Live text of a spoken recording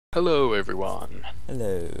Hello everyone.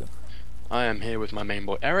 Hello. I am here with my main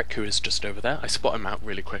boy Eric, who is just over there. I spot him out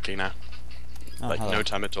really quickly now. Oh, Like hello. no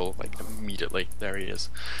time at all, like immediately. There he is.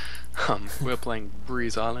 We're playing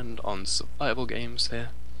Breeze Island on survival games here.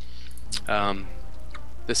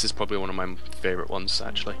 This is probably one of my favourite ones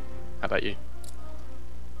actually. How about you?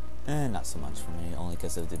 Not so much for me, only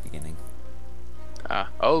because of the beginning.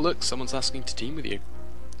 Oh look, someone's asking to team with you.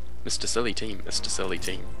 Mr. Silly Team, Mr. Silly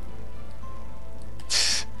Team.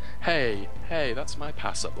 Hey, that's my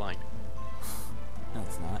pass-up line. No,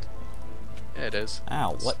 it's not. Yeah, it is.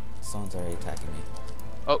 Ow, what? Someone's already attacking me.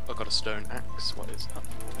 Oh, I got a stone axe. What is that?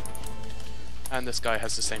 And this guy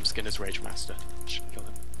has the same skin as Rage Master. Should kill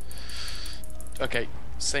him. Okay,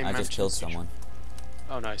 same I mansion just killed as usual. someone.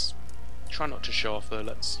 Oh, nice. Try not to show off though.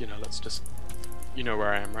 Let's just... You know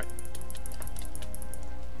where I am, right?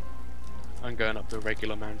 I'm going up the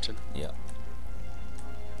regular mountain. Yep.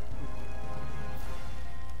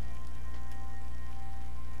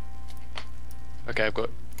 Okay,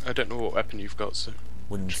 I don't know what weapon you've got, so...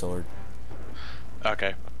 Wooden sword.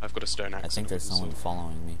 Okay, I've got a stone axe. I think and a there's wooden someone sword.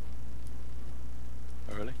 following me.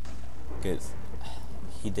 Oh, really? Good.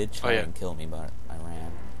 He did try yeah. and kill me, but I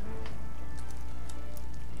ran.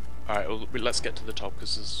 Alright, well, let's get to the top,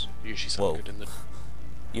 because there's usually something good in the...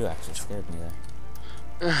 You actually scared me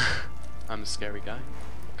there. I'm a scary guy.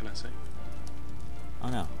 What can I say? Oh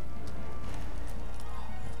no.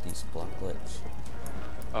 These block glitch.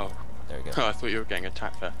 Oh. There we go. Oh, I thought you were getting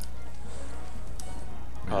attacked there.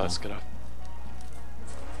 No. Oh, let's get up.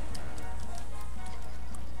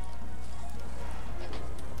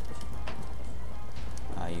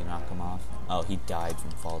 You knock him off. Oh, he died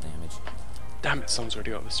from fall damage. Damn it, someone's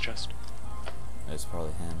already got this chest. It was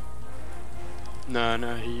probably him.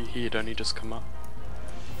 No, he had only just come up.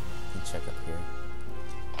 You check up here.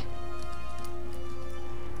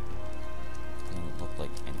 Doesn't look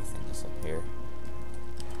like anything is up here.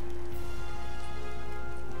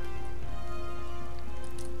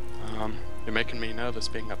 You're making me nervous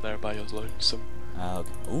being up there by your lonesome. Okay.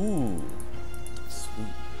 Ooh. Sweet.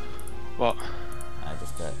 What? I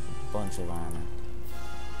just got a bunch of armor.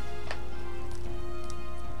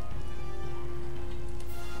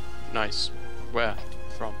 Nice. Where?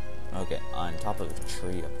 From? Okay, on top of the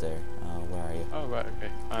tree up there. Where are you? Oh, right, okay.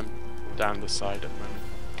 I'm down the side at the moment.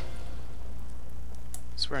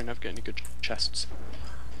 I swear I never get any good chests.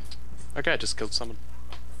 Okay, I just killed someone.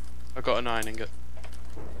 I got an iron ingot.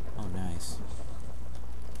 Oh, nice.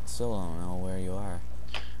 Still don't know where you are.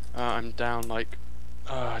 I'm down like...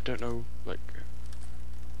 I don't know, like...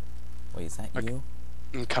 Wait, is that you?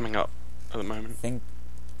 I'm coming up at the I moment. think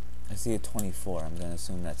I see a 24. I'm gonna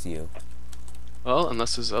assume that's you. Well,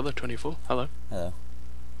 unless there's other 24. Hello. Hello.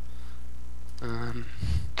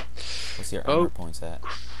 What's your armor points at?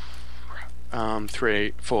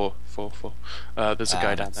 3, 4. There's a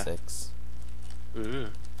guy down there. 6. Ooh.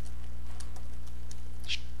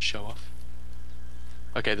 Show off.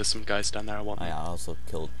 Okay, there's some guys down there I want. I also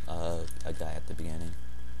killed a guy at the beginning.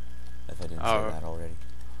 If I didn't say that already.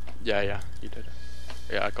 Yeah, you did it.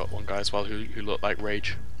 Yeah, I got one guy as well who looked like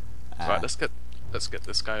Rage. Right, let's get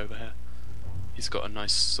this guy over here. He's got a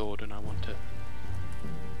nice sword and I want it.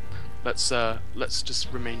 Let's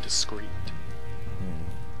just remain discreet.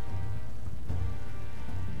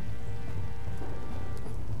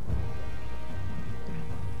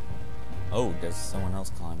 Oh, there's someone else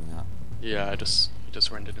climbing up. Yeah, he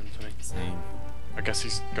just rendered in for me. Same. I guess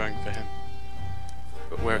he's going for him.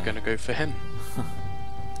 But we're gonna go for him.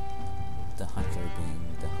 The hunter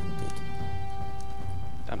being the hunted.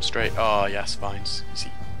 Damn straight. Oh yes, vines. You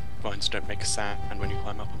see, vines don't make a sound when you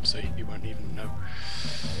climb up them, so you won't even know.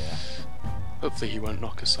 Yeah. Hopefully he won't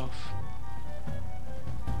knock us off.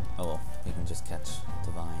 Oh well, we can just catch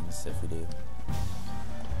the vines if we do.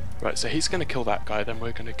 Right, so he's gonna kill that guy, then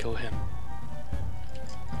we're gonna kill him.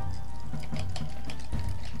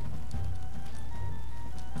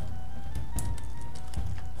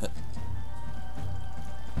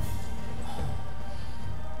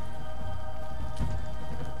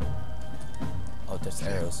 Oh, there's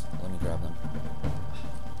arrows. Let me grab them.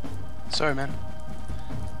 Sorry, man.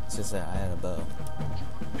 It's just that I had a bow.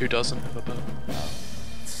 Who doesn't have a bow? Oh.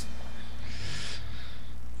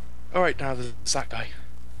 Alright, now there's that guy.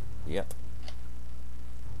 Yep.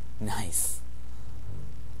 Nice.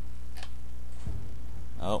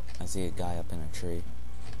 Oh, I see a guy up in a tree.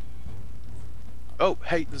 Oh,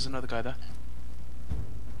 hey, there's another guy there.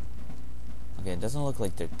 Okay, it doesn't look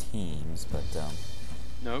like they're teams, but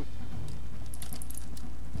No.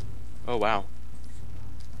 Oh, wow.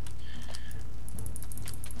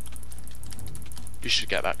 You should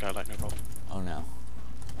get that guy, like, no problem. oh no.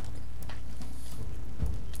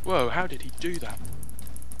 Whoa, how did he do that?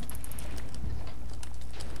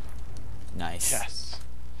 Nice. Yes.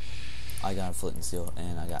 I got a flint and steel,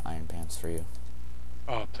 and I got iron pants for you.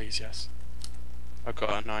 Oh, please, yes. I've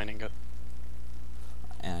got a 9 ingot.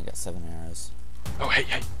 And I got 7 arrows. Oh, hey,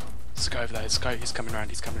 hey. There's a guy over there. This guy, he's coming round,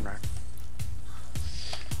 he's coming round.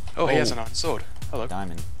 Oh, he has an iron sword. Hello.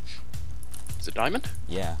 Diamond. Is it diamond?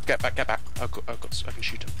 Yeah. Get back, get back. I can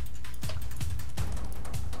shoot him.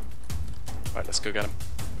 Right, let's go get him.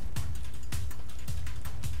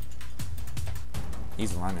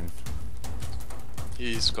 He's running.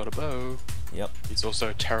 He's got a bow. Yep. He's also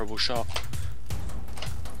a terrible shot.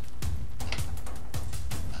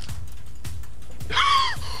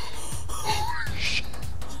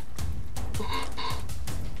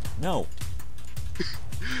 No.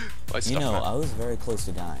 You know, I was very close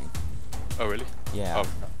to dying. Oh, really? Yeah.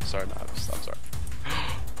 Oh, sorry, man. I'm sorry.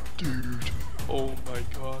 Dude. Oh my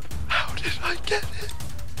god. How did I get it?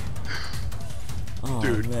 Oh,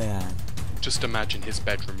 dude, man. Just imagine his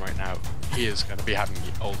bedroom right now. He is going to be having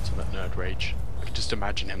the ultimate nerd rage. I can just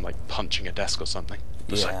imagine him like punching a desk or something.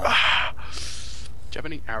 Just like, ah! Do you have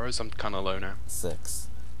any arrows? I'm kind of low now. 6.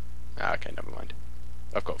 Ah, okay, never mind.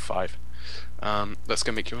 I've got 5. Let's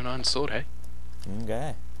go make you an iron sword, hey?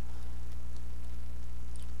 Okay.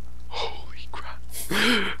 Holy crap.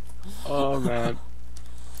 Oh man.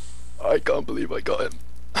 I can't believe I got him.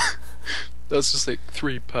 That's just like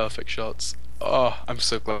 3 perfect shots. Oh, I'm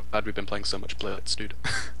so glad we've been playing so much Blitz, dude.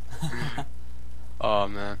 Oh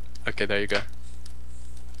man. Okay, there you go.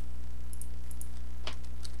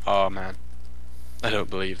 Oh man. I don't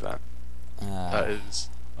believe that. That is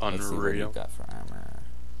unreal. Let's see what you got for armor.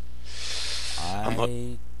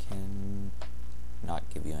 I can not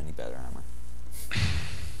give you any better armor.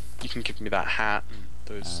 You can give me that hat and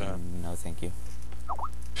those. No, thank you.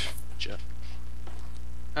 Jet.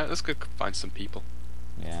 Let's go find some people.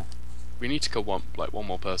 Yeah. We need to kill one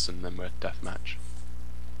more person, and then we're deathmatch.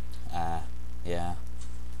 Yeah.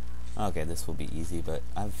 Okay, this will be easy, but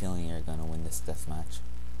I have a feeling you're gonna win this deathmatch.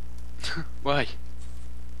 Why?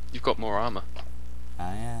 You've got more armor.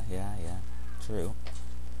 Yeah. True.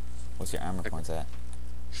 What's your armor points at?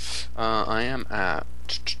 I am at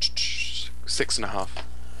 6.5.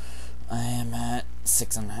 I am at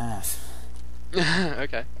 6.5.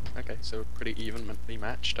 Okay, so pretty evenly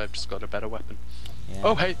matched. I've just got a better weapon. Yeah.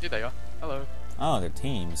 Oh, hey, here they are. Hello. Oh, they're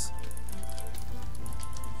teams.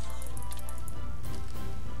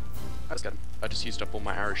 Let's get him. I just used up all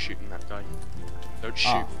my arrows shooting that guy. Don't shoot.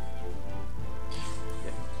 Oh.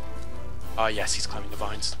 Yeah. Ah, yes, he's climbing the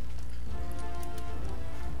vines.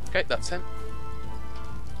 Okay, that's him.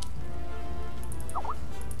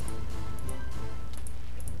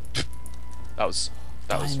 That was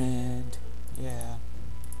Diamond. Yeah.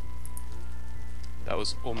 That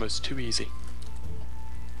was almost too easy.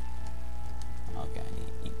 Okay, I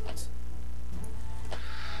need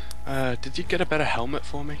to eat. Did you get a better helmet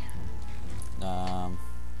for me?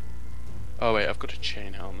 Oh wait, I've got a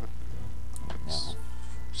chain helmet. No.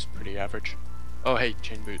 It's pretty average. Oh hey,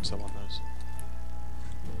 chain boots, I want those.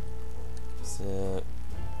 So...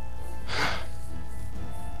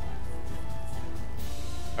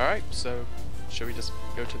 Alright, so shall we just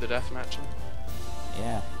go to the deathmatch then?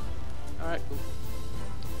 Yeah. Alright, cool.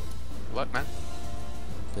 Good luck, man.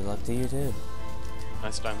 Good luck to you too.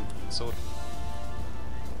 Nice diamond sword.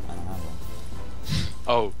 I don't have one.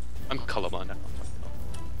 Oh, I'm colorblind now.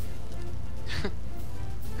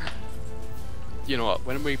 You know what,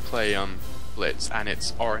 when we play Blitz and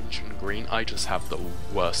it's orange and green, I just have the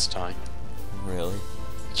worst time. Really?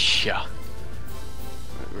 Yeah.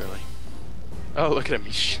 Really. Oh, look at him.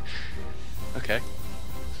 Okay.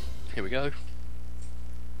 Here we go.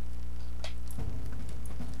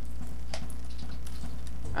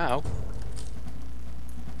 Ow.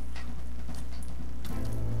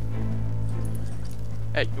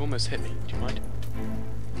 Hey, you almost hit me. Do you mind?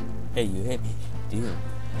 Hey, you hit me. Do you?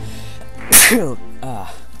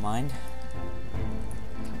 Mind?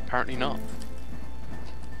 Apparently not.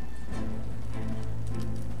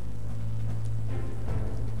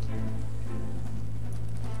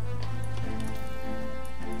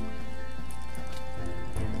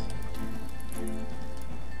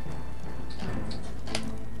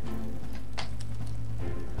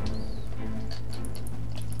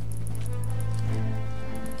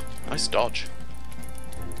 Nice dodge.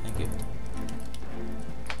 Thank you.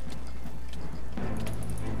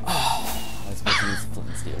 I was supposed to use flint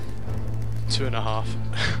and steel. 2.5.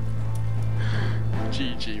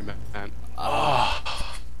 GG, man.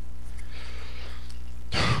 Ah.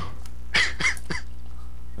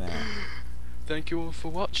 Man. Thank you all for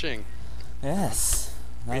watching. Yes,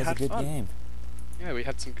 that was a good game. Yeah, we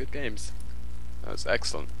had some good games. That was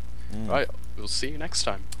excellent. Mm. Right, we'll see you next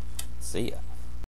time. See ya.